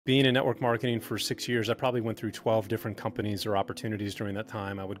Being in network marketing for 6 years, I probably went through 12 different companies or opportunities during that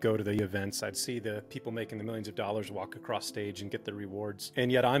time. I would go to the events. I'd see the people making the millions of dollars walk across stage and get the rewards.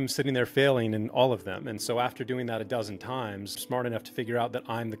 And yet I'm sitting there failing in all of them. And so after doing that a dozen times, smart enough to figure out that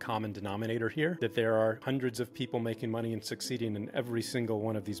I'm the common denominator here, that there are hundreds of people making money and succeeding in every single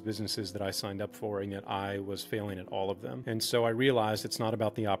one of these businesses that I signed up for, and yet I was failing at all of them. And so I realized it's not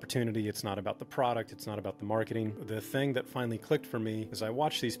about the opportunity, it's not about the product, it's not about the marketing. The thing that finally clicked for me as I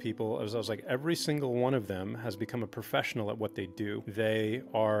watched these people, I was like, every single one of them has become a professional at what they do. They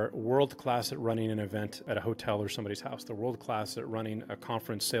are world class at running an event at a hotel or somebody's house. They're world class at running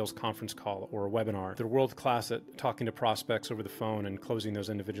a sales conference call or a webinar. They're world class at talking to prospects over the phone and closing those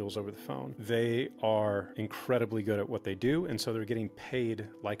individuals over the phone. They are incredibly good at what they do, and so they're getting paid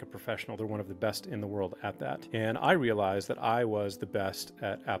like a professional. They're one of the best in the world at that. And I realized that I was the best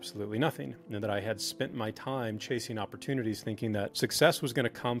at absolutely nothing, and that I had spent my time chasing opportunities thinking that success was going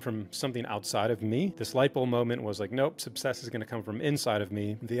to come from something outside of me. This light bulb moment was like, nope, success is going to come from inside of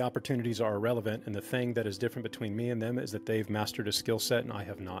me. The opportunities are irrelevant, and the thing that is different between me and them is that they've mastered a skill set and I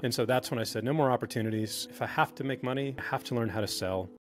have not. And so that's when I said, no more opportunities. If I have to make money, I have to learn how to sell.